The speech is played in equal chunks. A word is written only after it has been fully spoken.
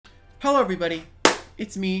Hello everybody,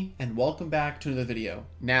 it's me and welcome back to another video.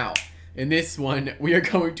 Now, in this one, we are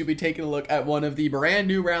going to be taking a look at one of the brand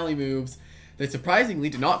new rally moves that surprisingly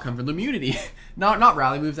did not come from the community. not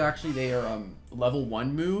rally moves actually, they are level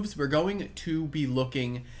 1 moves. We're going to be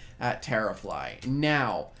looking at Terrafly.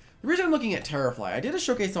 Now, the reason I'm looking at Terrafly, I did a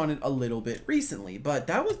showcase on it a little bit recently, but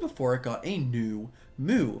that was before it got a new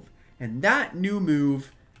move. And that new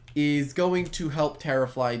move is going to help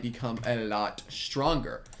Terrafly become a lot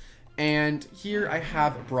stronger. And here I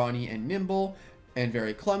have Brawny and Nimble and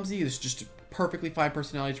very clumsy. This is just a perfectly fine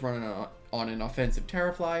personality to run on an offensive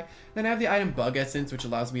Terrafly. Then I have the item Bug Essence, which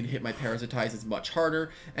allows me to hit my parasitizes much harder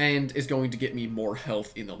and is going to get me more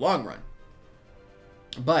health in the long run.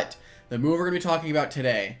 But the move we're going to be talking about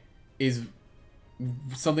today is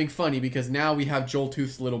something funny because now we have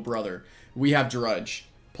Joltooth's little brother. We have Drudge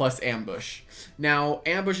plus Ambush. Now,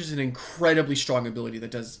 Ambush is an incredibly strong ability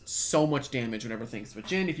that does so much damage whenever things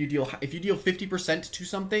switch in. If you deal 50% to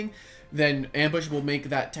something, then Ambush will make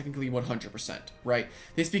that technically 100%, right?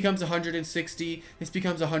 This becomes 160, this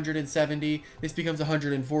becomes 170, this becomes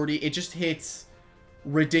 140. It just hits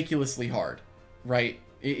ridiculously hard, right?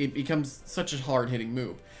 It becomes such a hard-hitting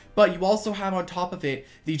move. But you also have on top of it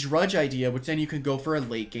the Drudge idea, which then you can go for a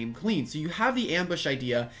late game clean. So you have the Ambush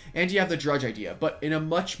idea and you have the Drudge idea, but in a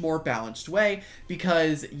much more balanced way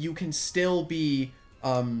because you can still be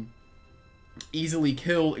easily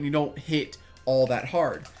killed and you don't hit all that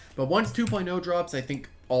hard. But once 2.0 drops, I think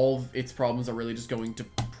all of its problems are really just going to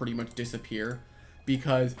pretty much disappear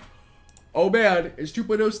because, oh man, its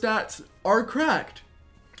 2.0 stats are cracked.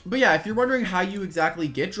 But yeah, if you're wondering how you exactly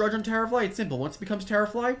get Drudge on Terrafly, it's simple. Once it becomes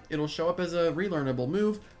Terrafly, it'll show up as a relearnable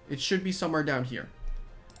move. It should be somewhere down here.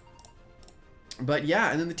 But yeah,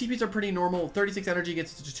 and then the TPs are pretty normal. 36 energy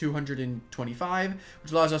gets us to 225,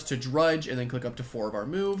 which allows us to Drudge and then click up to 4 of our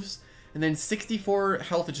moves. And then 64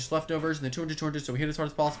 health is just leftovers, and then 200, 200, so we hit as hard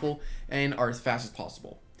as possible and are as fast as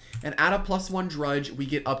possible. And at a +1 Drudge, we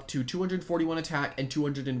get up to 241 attack and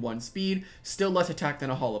 201 speed, still less attack than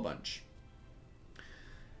a Hollow Bunch.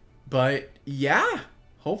 But yeah,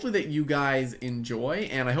 hopefully that you guys enjoy,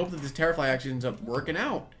 and I hope that this Terrafly actually ends up working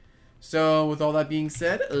out. So with all that being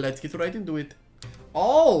said, let's get right into it.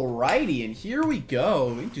 Alrighty, and here we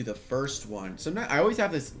go into the first one. So I always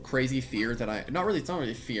have this crazy fear that it's not really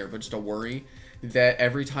a fear, but just a worry that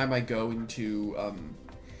every time I go into,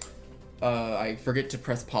 I forget to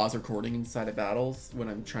press pause recording inside of battles when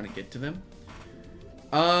I'm trying to get to them.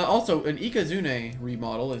 Also, an Ikazune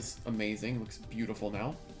remodel is amazing. It looks beautiful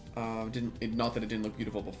now. Not that it didn't look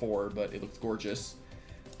beautiful before, but it looks gorgeous.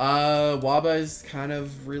 Waba is kind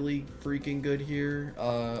of really freaking good here.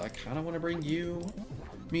 I kind of want to bring you.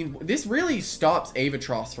 I mean, this really stops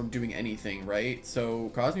Avatros from doing anything, right?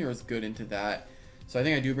 So Cosmior is good into that. So I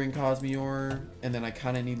think I do bring Cosmior, and then I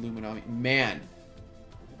kind of need Luminami. Man,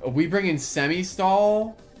 we bring in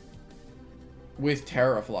Semi-Stall with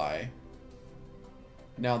Terrafly.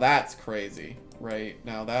 Now that's crazy, right?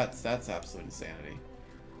 Now that's absolute insanity.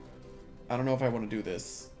 I don't know if I want to do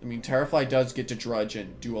this. I mean, Terrafly does get to Drudge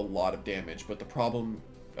and do a lot of damage, but the problem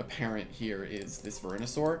apparent here is this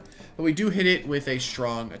Venusaur. But we do hit it with a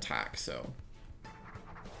strong attack, so.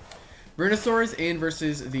 Venusaur is in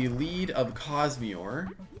versus the lead of Cosmior.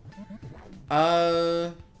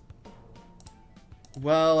 Well,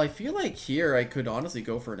 I feel like here I could honestly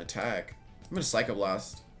go for an attack. I'm going to Psycho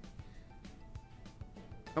Blast.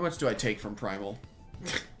 How much do I take from Primal?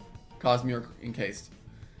 Cosmior encased.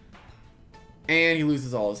 And he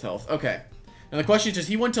loses all his health. Okay. Now the question is, does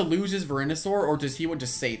he want to lose his Venusaur or does he want to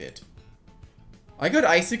save it? I could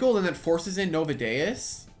Icicle and that forces in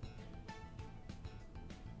Novadeus.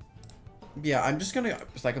 Yeah, I'm just going to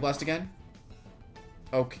Psycho Blast again.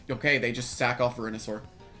 Okay, they just sack off Venusaur.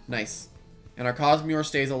 Nice. And our Cosmior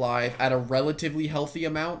stays alive at a relatively healthy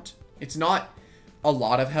amount. It's not a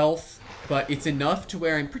lot of health, but it's enough to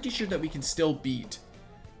where I'm pretty sure that we can still beat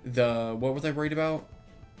the... What was I worried about?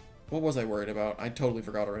 What was I worried about? I totally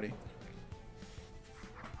forgot already.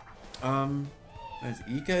 As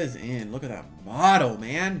Ika is in. Look at that model,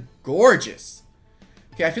 man. Gorgeous.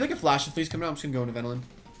 Okay, I feel like if Flash and Flea's coming out, I'm just going to go into Venolin.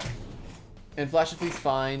 And Flash and Flea's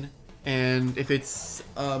fine. And if it's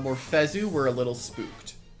Morphezu, we're a little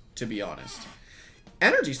spooked, to be honest.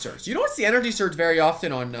 Energy Surge. You don't see Energy Surge very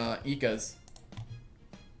often on Ika's.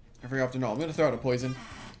 Very often, no. I'm going to throw out a Poison.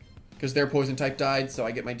 Because their Poison type died, so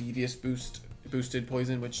I get my Devious boosted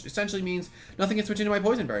Poison, which essentially means nothing can switch into my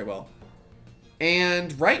Poison very well.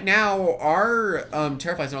 And right now, our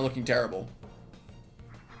Terrafly's not looking terrible.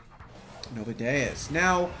 Novadeus.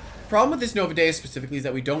 Now, problem with this Novadeus specifically is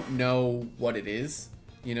that we don't know what it is,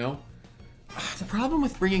 you know? The problem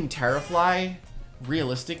with bringing Terrafly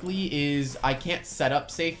realistically is I can't set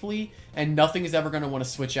up safely, and nothing is ever going to want to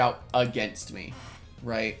switch out against me,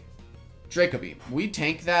 right? Dracobeam. We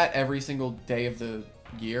tank that every single day of the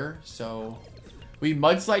year, so we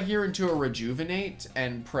mudslide here into a rejuvenate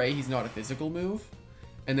and pray he's not a physical move.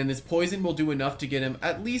 And then this poison will do enough to get him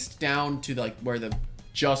at least down to like where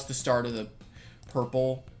just the start of the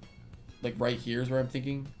purple, like right here is where I'm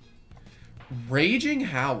thinking. Raging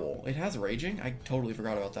Howl. It has raging? I totally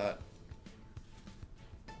forgot about that.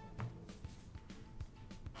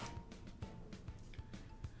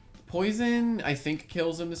 Poison, I think,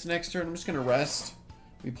 kills him this next turn. I'm just going to rest.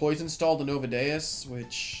 We poison stalled the Novadeus,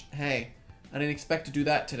 which, hey, I didn't expect to do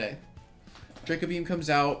that today. Draco Beam comes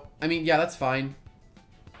out. I mean, yeah, that's fine.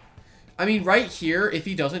 I mean, right here, if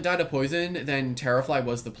he doesn't die to poison, then Terrafly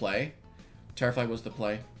was the play. Terrafly was the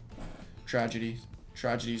play. Tragedy.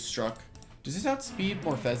 Tragedy struck. Does this outspeed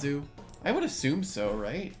Morphezu? I would assume so,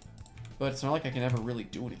 right? But it's not like I can ever really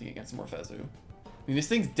do anything against Morphezu. I mean, this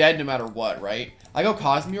thing's dead no matter what, right? I go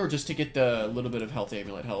Cosmere just to get the little bit of health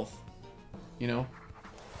amulet health. You know?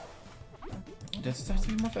 Does this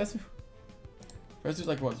outspeed Morphezu? Morphezu's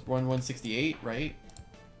like, what, 168, right?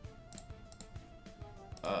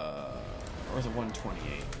 Or is it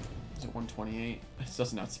 128? Is it 128? It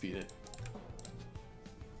doesn't outspeed it.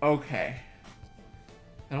 Okay.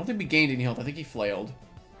 I don't think we gained any health. I think he flailed.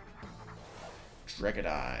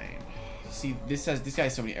 Dragodine. See, this guy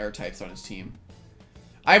has so many air types on his team.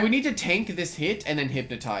 I would need to tank this hit and then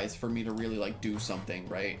hypnotize for me to really like do something,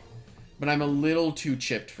 right? But I'm a little too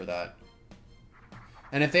chipped for that.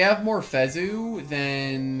 And if they have more Fezu,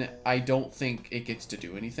 then I don't think it gets to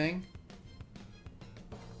do anything.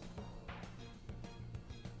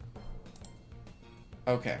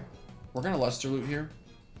 Okay. We're gonna Luster Loot here.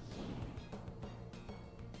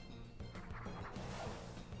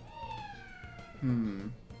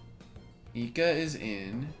 Ika is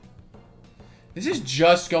in. This is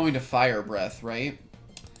just going to Fire Breath, right?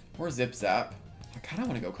 Or Zip Zap. I kind of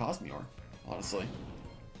want to go Cosmere, honestly.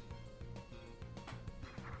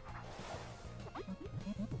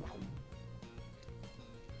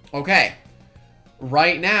 Okay.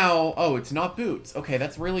 Right now... Oh, it's not Boots. Okay,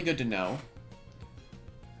 that's really good to know.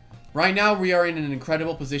 Right now, we are in an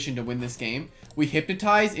incredible position to win this game. We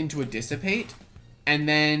Hypnotize into a Dissipate. And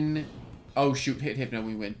then... Oh, shoot. Hit Hypno,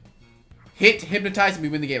 we win. Hit, Hypnotize, and we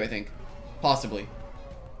win the game, I think. Possibly.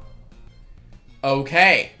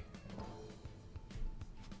 Okay.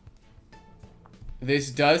 This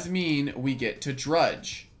does mean we get to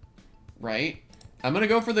Drudge. Right? I'm gonna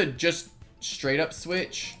go for the just straight up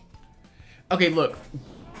switch. Okay, look.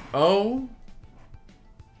 Oh.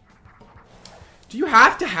 Do you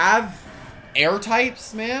have to have air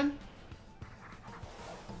types, man?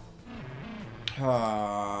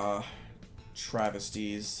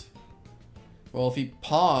 Travesties. Well, if he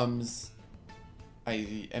palms,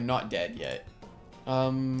 I am not dead yet.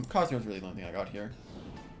 Cosmo's really the only thing I got here.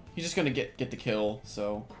 He's just gonna get the kill,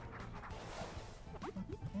 so.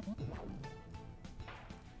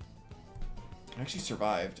 I actually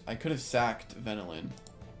survived. I could have sacked Venilin.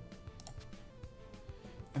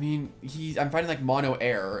 I mean, I'm fighting like mono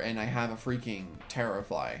air, and I have a freaking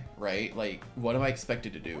Terrafly, right? Like, what am I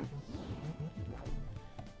expected to do?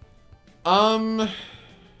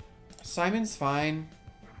 Simon's fine.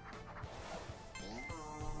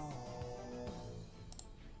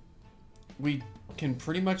 We can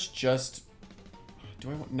pretty much just...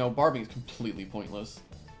 Do I want... No, Barbing is completely pointless.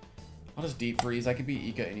 I'll just Deep Freeze. I could beat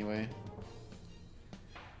Ika anyway.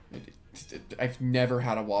 I've never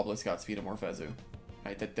had a Wobblisk outspeed a Morphezu.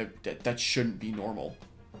 Right? That shouldn't be normal.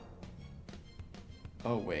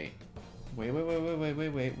 Oh, wait.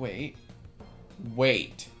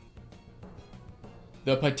 Wait.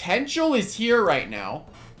 The potential is here right now.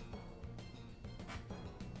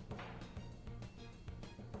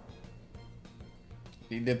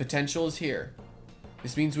 The potential is here.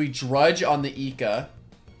 This means we Drudge on the Ika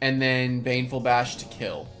and then Baneful Bash to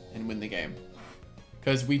kill and win the game.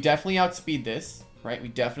 Because we definitely outspeed this, right? We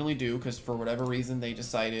definitely do, because for whatever reason they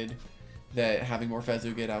decided that having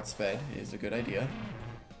Morphezu get outsped is a good idea.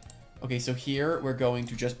 Okay, so here we're going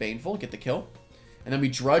to just Baneful, get the kill. And then we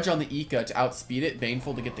Drudge on the Ika to outspeed it,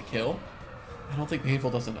 Baneful to get the kill. I don't think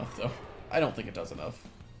Baneful does enough, though. I don't think it does enough.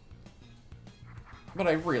 But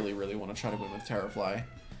I really, really want to try to win with Terrafly.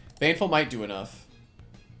 Baneful might do enough.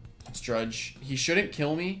 Let's Drudge. He shouldn't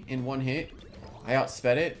kill me in one hit. I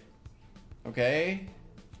outsped it. Okay.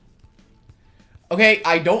 Okay,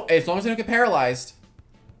 I don't... As long as I don't get paralyzed.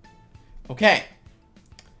 Okay.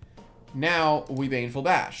 Now, we Baneful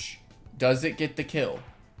Bash. Does it get the kill?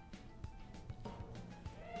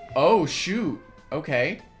 Oh, shoot.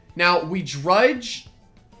 Okay. Now, we Drudge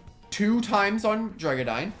 2 times on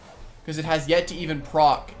Drudge, because it has yet to even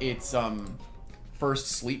proc its first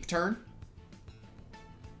sleep turn.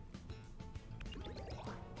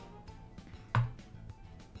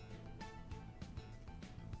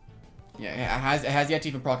 Yeah, it has yet to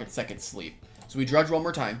even proc its second sleep. So we Drudge one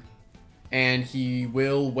more time. And he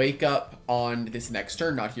will wake up on this next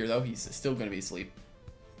turn. Not here, though. He's still going to be asleep.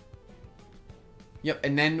 Yep,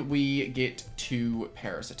 and then we get to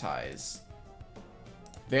parasitize.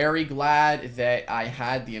 Very glad that I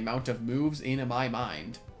had the amount of moves in my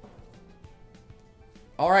mind.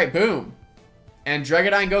 Alright, boom. And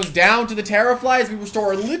Drudge goes down to the Terrafly as we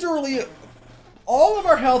restore literally all of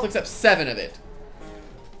our health except 7 of it.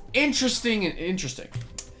 Interesting and interesting.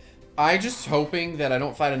 I just hoping that I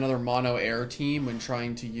don't fight another mono air team when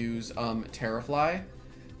trying to use Terrafly.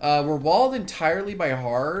 We're walled entirely by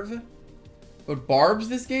Harv, but Barbs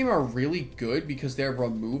this game are really good because their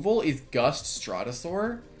removal is Gust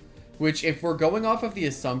Stratosaur, which if we're going off of the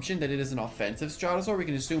assumption that it is an offensive Stratosaur, we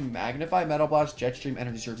can assume Magnify, Metal Blast, Jetstream,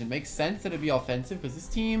 Energy Surge. It makes sense that it'd be offensive because this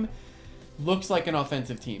team looks like an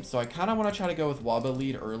offensive team. So I kind of want to try to go with Waba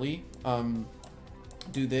lead early.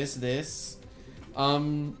 Do this.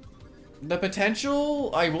 The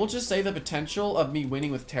potential, I will just say the potential of me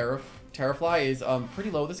winning with Terrafly is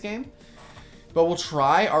pretty low this game. But we'll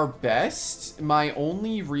try our best. My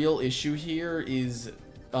only real issue here is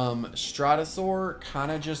Stratosaur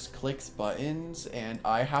kind of just clicks buttons and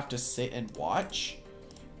I have to sit and watch.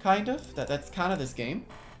 Kind of. That's kind of this game.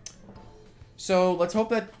 So let's hope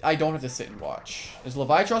that I don't have to sit and watch. Is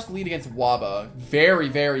Leviatros lead against Waba? Very,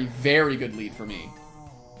 very, very good lead for me.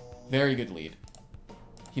 Very good lead.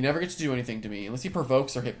 He never gets to do anything to me unless he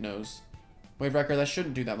provokes or hypnos. Wave Wrecker, that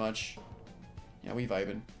shouldn't do that much. Yeah, we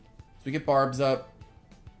vibing. So we get Barbs up.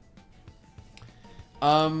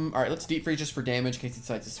 Alright, let's Deep Freeze just for damage in case he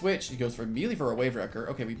decides to switch. He goes for immediately for a Wave Wrecker.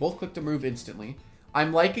 Okay, we both clicked a move instantly.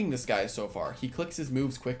 I'm liking this guy so far. He clicks his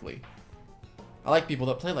moves quickly. I like people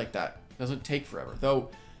that play like that. Doesn't take forever. Though,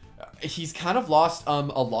 he's kind of lost a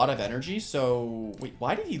lot of energy, so... Wait,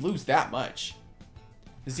 why did he lose that much?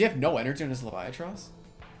 Does he have no energy on his Leviatros?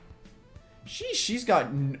 She's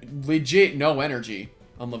got legit no energy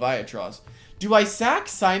on Leviatros. Do I sack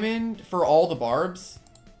Simon for all the Barbs?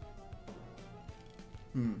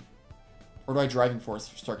 Or do I Driving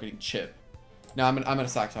Force start getting Chip? No, I'm gonna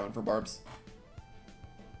sack Simon for Barbs.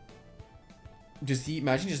 Does he...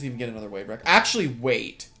 Imagine he doesn't even get another Wave Wreck. Actually,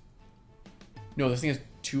 wait. No, this thing has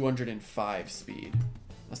 205 speed.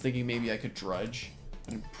 I was thinking maybe I could Drudge.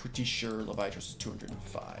 But I'm pretty sure Leviatros is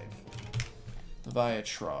 205.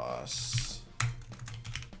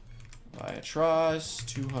 Leviatros,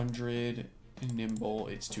 200, and Nimble,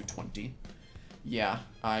 it's 220. Yeah,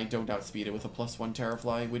 I don't outspeed it with a +1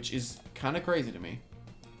 Terrafly, which is kind of crazy to me.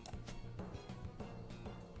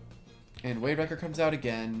 And Wave Wrecker comes out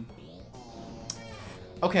again.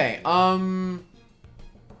 Okay,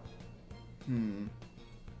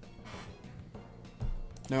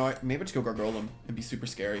 No, maybe I just go Gargolem and be super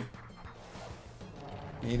scary.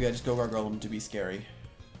 Maybe I just go Gargolem to be scary.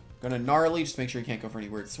 Gonna Gnarly, just make sure you can't go for any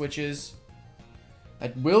weird switches.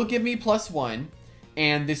 That will give me +1.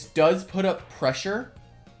 And this does put up pressure,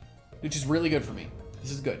 which is really good for me.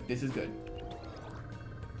 This is good. This is good.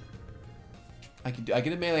 I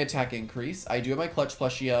get a melee attack increase. I do have my Clutch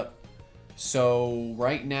plushie up. So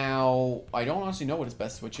right now, I don't honestly know what his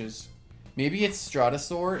best switch is. Maybe it's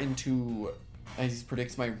Stratosaur into... as he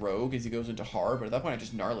predicts my Rogue as he goes into Hard, but at that point I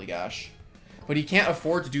just Gnarly Gash. But he can't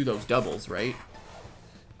afford to do those doubles, right?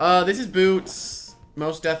 This is Boots,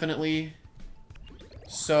 most definitely.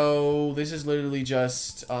 So this is literally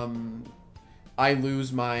just I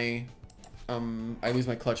lose my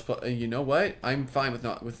Clutch. You know what? I'm fine with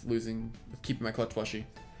keeping my Clutch plushie.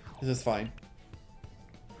 This is fine.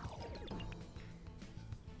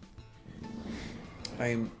 I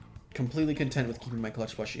am completely content with keeping my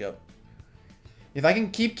Clutch plushie up. If I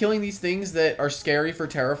can keep killing these things that are scary for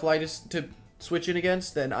Terrafly to switch in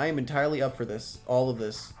against, then I am entirely up for this. All of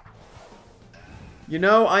this. You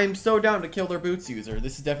know, I am so down to kill their Boots user.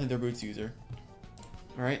 This is definitely their Boots user.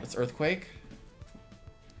 Alright, let's Earthquake.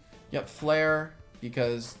 Yep, Flare,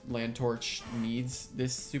 because Land Torch needs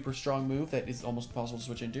this super strong move that is almost impossible to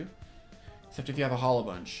switch into. Except if you have a Hollow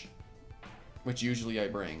Bunch, which usually I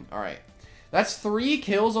bring. Alright. That's 3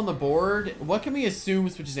 kills on the board. What can we assume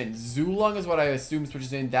switches in? Zulong is what I assume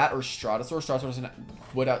switches in. That or Stratosaur. Stratosaur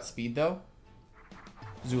would outspeed, though.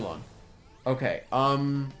 Zulong. Okay.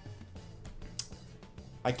 I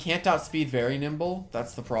can't outspeed very Nimble.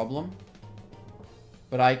 That's the problem.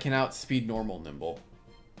 But I can outspeed normal Nimble.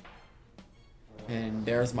 And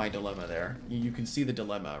there's my dilemma there. You can see the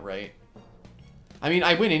dilemma, right? I mean,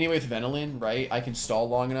 I win anyway with Venilin, right? I can stall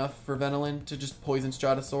long enough for Venilin to just poison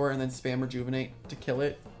Stratosaur and then spam Rejuvenate to kill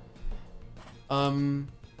it. But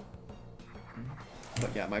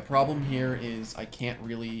yeah, my problem here is I can't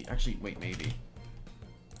really... Actually, wait, maybe.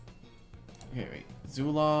 Okay, wait.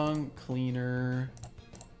 Zulong, Cleaner.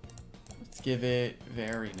 Let's give it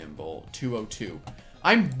Very Nimble. 202.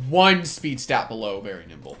 I'm 1 speed stat below Very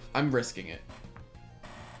Nimble. I'm risking it.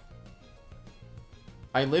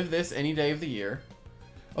 I live this any day of the year.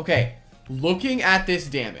 Okay, looking at this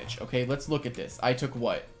damage. Okay, let's look at this. I took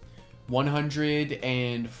what?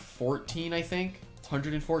 114, I think?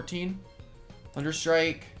 114?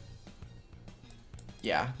 Thunderstrike.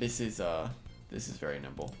 Yeah, this is Very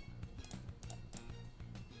Nimble.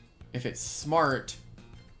 If it's smart...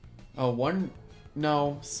 Oh,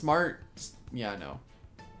 no, smart... Yeah, no.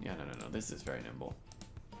 Yeah, no. This is Very Nimble.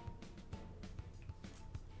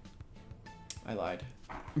 I lied.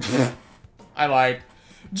 I lied.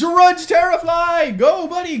 Drudge Terrafly! Go,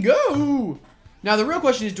 buddy, go! Now, the real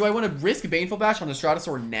question is, do I want to risk Baneful Bash on the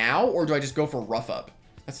Stratosaur now, or do I just go for Rough Up?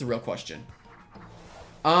 That's the real question.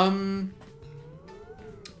 I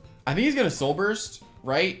think he's going to Soul Burst,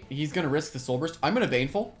 right? He's going to risk the Soul Burst. I'm going to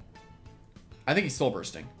Baneful. I think he's Soul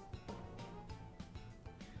Bursting.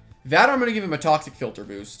 That I'm going to give him a Toxic Filter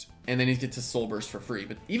boost, and then he gets a Soul Burst for free.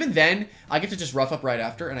 But even then, I get to just Rough Up right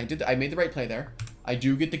after, and I made the right play there. I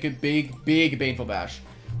do get the good, big Baneful Bash.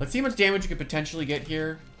 Let's see how much damage you could potentially get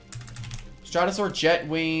here. Stratosaur,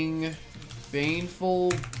 Jetwing,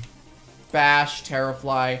 Baneful Bash,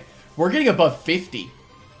 Terrafly. We're getting above 50.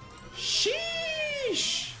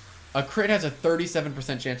 Sheesh. A crit has a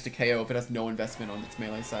 37% chance to KO if it has no investment on its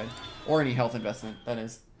melee side. Or any health investment, that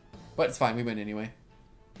is. But it's fine, we win anyway.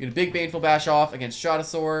 We get a big Baneful Bash off against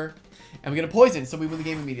Stratosaur. And we get a Poison, so we win the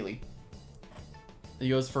game immediately. He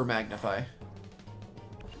goes for Magnify.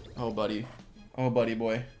 Oh, buddy. Oh, buddy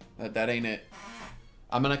boy. That ain't it.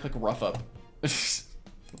 I'm gonna click Rough Up. Let's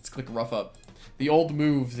click Rough Up. The old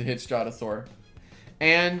move to hit Stratosaur.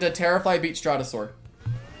 And Terrafly beat Stratosaur.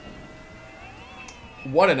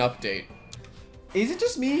 What an update. Is it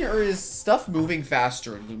just me, or is stuff moving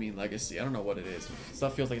faster in Loomian Legacy? I don't know what it is.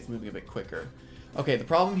 Stuff feels like it's moving a bit quicker. Okay, the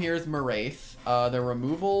problem here is Moraith. Their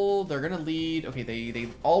removal, they're gonna lead... Okay, they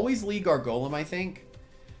always lead Gargolem, I think.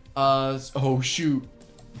 Oh, shoot.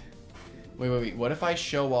 Wait. What if I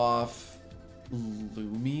show off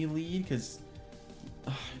Lumi lead? Because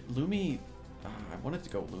Lumi... I wanted to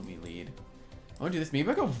go Lumi lead. I want to do this. Maybe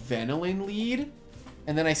I go Venilin lead,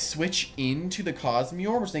 and then I switch into the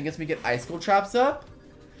Cosmere, which then gets me to get Ice Cold Traps up.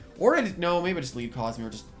 Or no, maybe I just lead Cosmere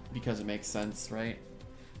just because it makes sense, right?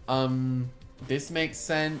 This makes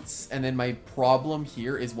sense. And then my problem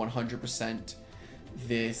here is 100%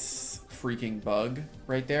 this freaking bug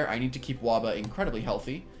right there. I need to keep Waba incredibly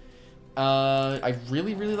healthy. I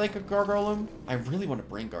really like a Gargolem. I really want to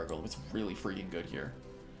bring Gargolem. It's really freaking good here.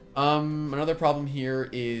 Another problem here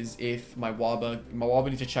is if my Waba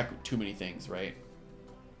needs to check too many things, right?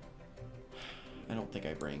 I don't think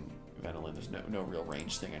I bring Venilin. There's no real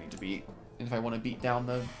range thing I need to beat. And if I want to beat down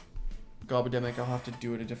the Gobademic, I'll have to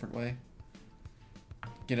do it a different way.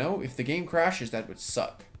 You know, if the game crashes, that would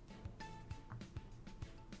suck.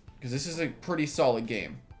 Because this is a pretty solid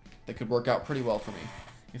game that could work out pretty well for me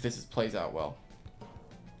if this plays out well.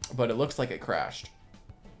 But it looks like it crashed.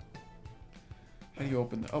 How do you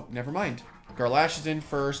open the... Oh, never mind. Garlash is in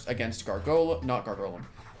first against Gargolem. Not Gargolem.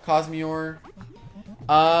 Cosmere.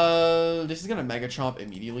 This is gonna Mega Chomp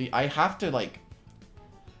immediately. I have to, like...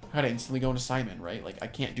 I gotta instantly go into Simon, right? Like, I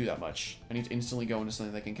can't do that much. I need to instantly go into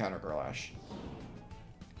something that can counter Garlash.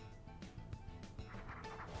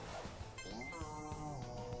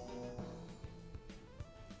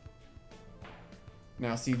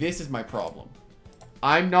 Now, see, this is my problem.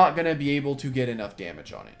 I'm not gonna be able to get enough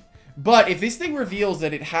damage on it. But if this thing reveals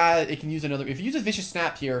that it can use another... If it uses Vicious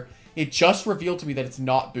Snap here, it just revealed to me that it's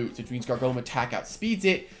not Boots, which means Gargolem attack outspeeds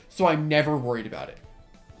it, so I'm never worried about it.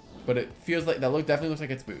 But it feels like... That definitely looks like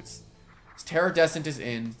it's Boots. Terradescent is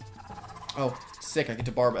in. Oh, sick. I get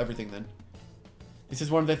to barb everything then. This is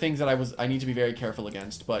one of the things that I need to be very careful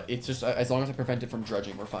against, but it's just... As long as I prevent it from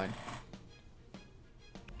drudging, we're fine.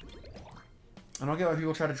 I don't get why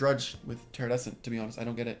people try to drudge with Terradescent, to be honest. I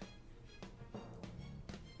don't get it.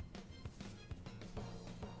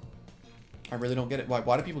 I really don't get it.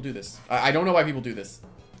 Why do people do this? I don't know why people do this.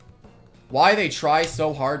 Why they try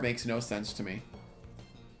so hard makes no sense to me.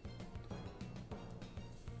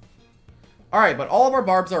 Alright, but all of our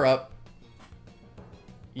barbs are up.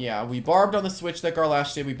 Yeah, we barbed on the switch that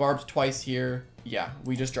Garlash did. We barbed twice here. Yeah,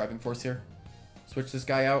 we just Driving Force here. Switch this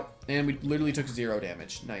guy out. And we literally took 0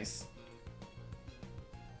 damage. Nice.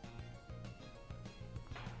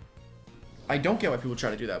 I don't get why people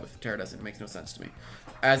try to do that with Terradescent. It makes no sense to me.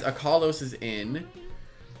 As Akalos is in.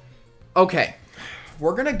 Okay.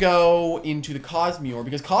 We're going to go into the Cosmere.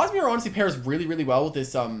 Because Cosmere honestly pairs really, really well with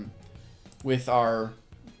this, with our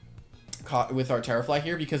Terrafly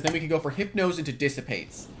here. Because then we can go for Hypnos into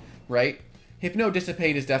Dissipates. Right? Hypno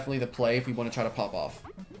Dissipate is definitely the play if we want to try to pop off.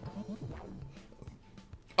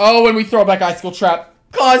 Oh, and we throw back Icicle Trap.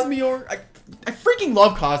 Cosmere. I freaking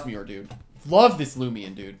love Cosmere, dude. Love this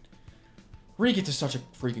Loomian, dude. Re-get to such a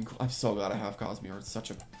freaking... I'm so glad I have Cosmere. It's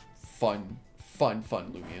such a fun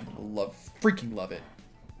Loomian. Freaking love it.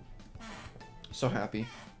 So happy.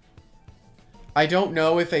 I don't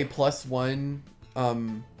know if a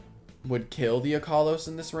 +1 would kill the Akalos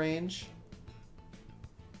in this range.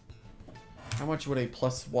 How much would a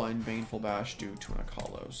 +1 Baneful Bash do to an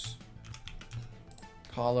Akalos?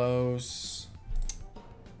 Akalos...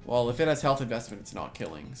 Well, if it has health investment, it's not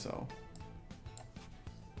killing, so...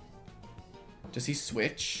 Does he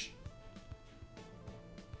switch?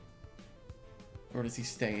 Or does he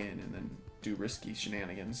stay in and then do risky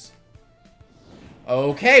shenanigans?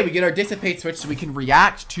 Okay, we get our Dissipate switch so we can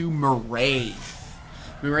react to Maraith.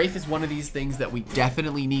 Maraith is one of these things that we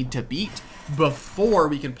definitely need to beat before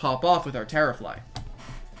we can pop off with our Terrafly.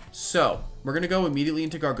 So, we're going to go immediately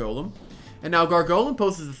into Gargolem. And now Gargolem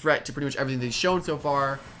poses a threat to pretty much everything that he's shown so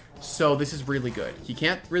far. So this is really good. He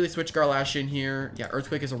can't really switch Garlash in here. Yeah,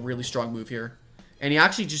 Earthquake is a really strong move here. And he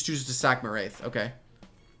actually just chooses to sack Maraith. Okay.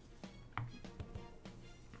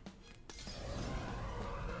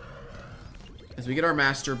 As we get our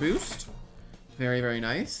Master Boost. Very, very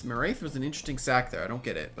nice. Maraith was an interesting sack there. I don't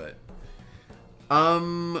get it, but...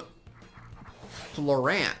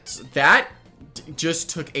 Florant. That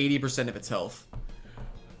just took 80% of its health.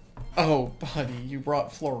 Oh, buddy. You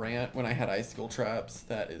brought Florant when I had Icicle Traps.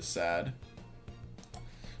 That is sad.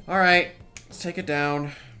 Alright. Let's take it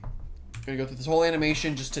down. Gonna go through this whole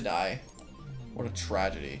animation just to die. What a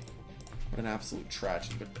tragedy. What an absolute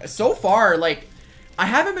tragedy. But so far, like, I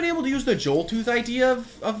haven't been able to use the Joltooth idea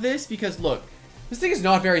of this because, look, this thing is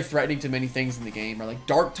not very threatening to many things in the game. Or, like,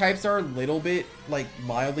 dark types are a little bit, like,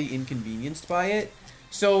 mildly inconvenienced by it.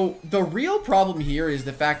 So, the real problem here is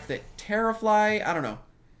the fact that Terrafly, I don't know.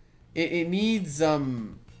 It needs,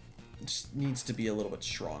 just needs to be a little bit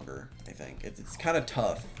stronger, I think. It's kind of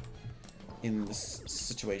tough in this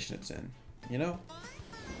situation it's in, you know?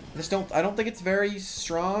 I don't think it's very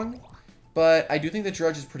strong, but I do think the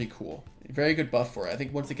Drudge is pretty cool. Very good buff for it. I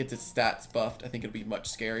think once it gets its stats buffed, I think it'll be much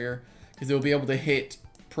scarier, because it'll be able to hit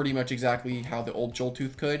pretty much exactly how the old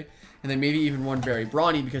Joltooth could, and then maybe even one very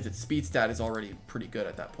brawny, because its speed stat is already pretty good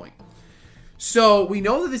at that point. So, we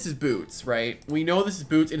know that this is Boots, right? We know this is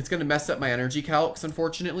Boots, and it's going to mess up my energy calcs,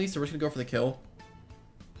 unfortunately, so we're just going to go for the kill.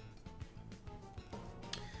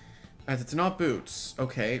 As it's not Boots.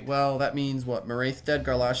 Okay, well, that means what? Maraith's dead,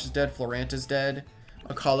 Garlash is dead, Florant is dead,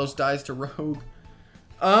 Akalos dies to Rogue.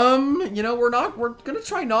 You know, we're going to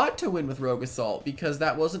try not to win with Rogue Assault, because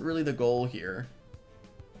that wasn't really the goal here.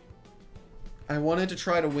 I wanted to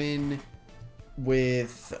try to win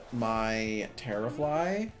with my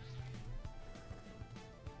Terrafly.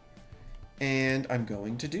 And I'm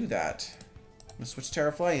going to do that. I'm going to switch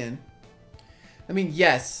Terrafly in. I mean,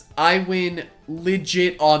 yes, I win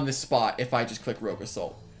legit on the spot if I just click Rogue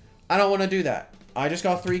Assault. I don't want to do that. I just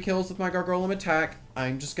got 3 kills with my Gargolem attack.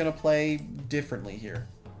 I'm just going to play differently here.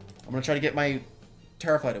 I'm going to try to get my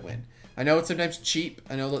Terrafly to win. I know it's sometimes cheap.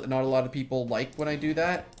 I know that not a lot of people like when I do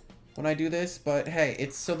that, when I do this. But hey,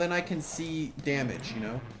 it's so then I can see damage, you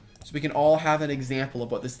know? So we can all have an example of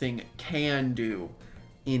what this thing can do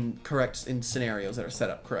in scenarios that are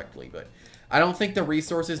set up correctly. But I don't think the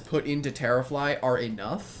resources put into Terrafly are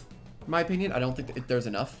enough, in my opinion. I don't think that there's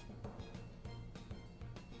enough.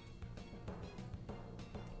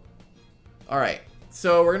 Alright,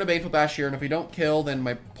 so we're going to Baneful Bash here, and if we don't kill, then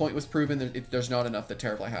my point was proven. There's not enough that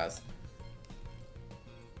Terrafly has.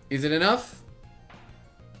 Is it enough?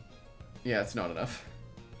 Yeah, it's not enough.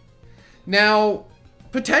 Now,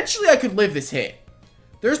 potentially I could live this hit.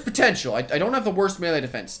 There's potential. I don't have the worst melee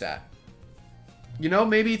defense stat. You know,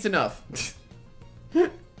 maybe it's enough.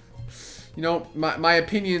 You know, my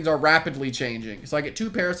opinions are rapidly changing. So I get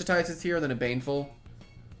 2 Parasitizes here, then a Baneful.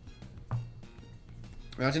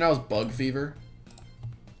 Imagine I was Bug Fever.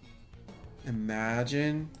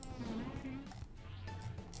 Imagine.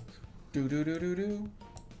 Do.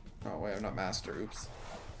 Oh, wait, I'm not Master. Oops.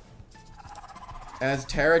 As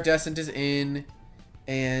Terradescent is in.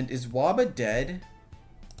 And is Waba dead?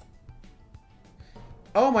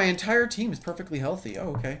 Oh, my entire team is perfectly healthy. Oh,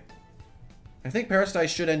 okay. I think Parasite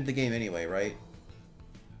should end the game anyway, right?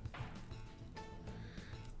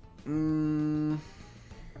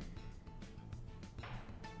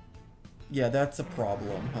 Yeah, that's a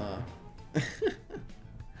problem, huh?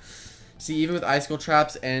 See, even with icicle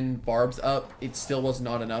traps and barbs up, it still was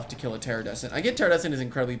not enough to kill a Terradescent. I get Terradescent is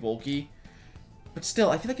incredibly bulky, but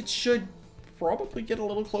still, I feel like it should probably get a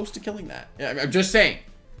little close to killing that. I'm just saying,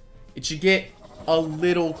 it should get a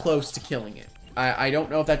little close to killing it. I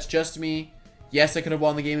don't know if that's just me. Yes, I could have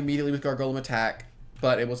won the game immediately with Gargolem Attack,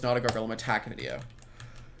 but it was not a Gargolem Attack video.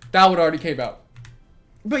 That one already came out.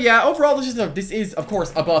 But yeah, overall, this is, of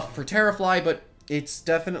course, a buff for Terrafly, but it's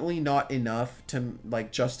definitely not enough to,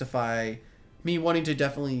 like, justify me wanting to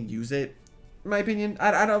definitely use it, in my opinion.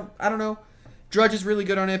 I don't know. Drudge is really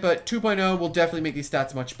good on it, but 2.0 will definitely make these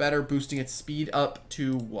stats much better, boosting its speed up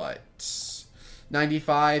to, what,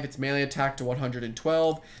 95, its melee attack to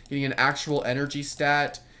 112, getting an actual energy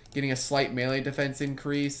stat, getting a slight melee defense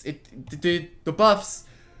increase. The buffs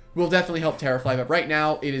will definitely help Terrafly, but right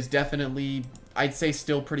now it is definitely, I'd say,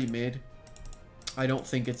 still pretty mid. I don't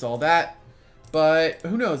think it's all that, but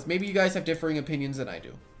who knows? Maybe you guys have differing opinions than I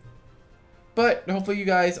do. But hopefully you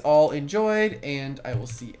guys all enjoyed, and I will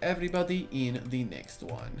see everybody in the next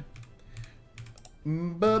one.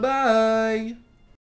 Bye-bye!